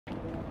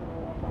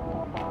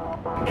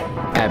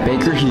At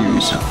Baker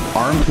Hughes,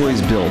 our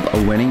employees build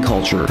a winning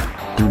culture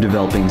through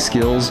developing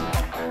skills,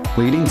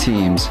 leading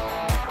teams,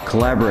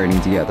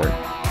 collaborating together,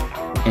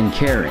 and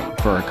caring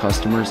for our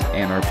customers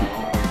and our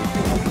people.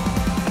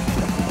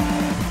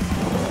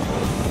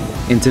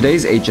 In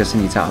today's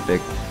HS&E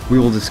topic, we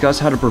will discuss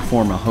how to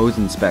perform a hose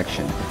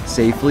inspection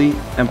safely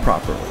and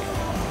properly.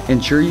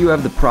 Ensure you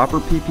have the proper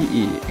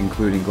PPE,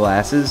 including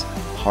glasses,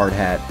 hard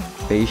hat,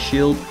 face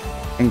shield,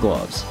 and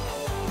gloves.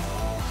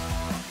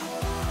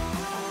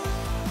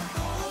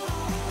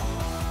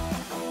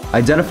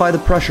 Identify the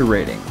pressure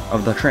rating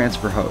of the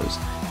transfer hose,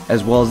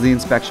 as well as the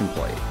inspection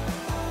plate.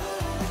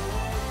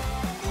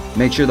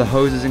 Make sure the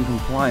hose is in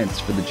compliance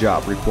for the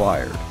job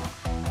required.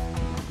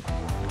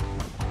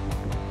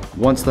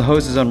 Once the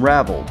hose is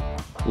unraveled,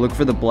 look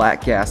for the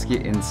black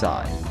gasket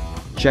inside.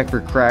 Check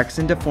for cracks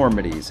and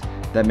deformities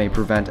that may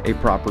prevent a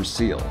proper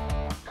seal.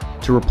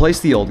 To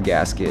replace the old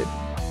gasket,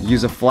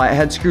 use a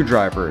flathead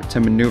screwdriver to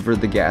maneuver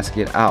the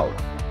gasket out.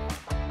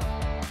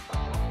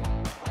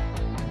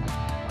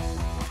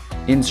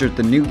 Insert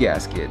the new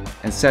gasket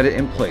and set it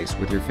in place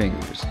with your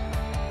fingers.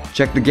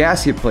 Check the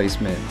gasket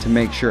placement to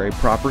make sure a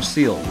proper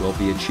seal will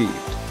be achieved.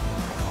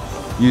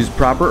 Use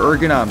proper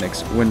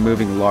ergonomics when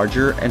moving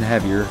larger and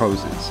heavier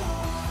hoses.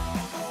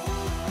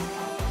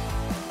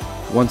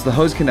 Once the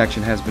hose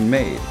connection has been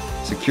made,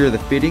 secure the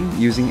fitting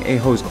using a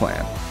hose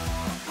clamp.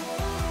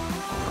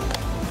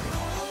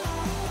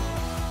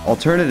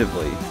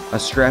 Alternatively, a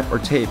strap or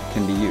tape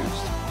can be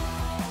used.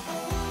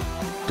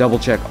 Double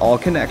check all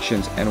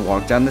connections and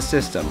walk down the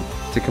system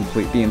to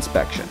complete the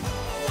inspection.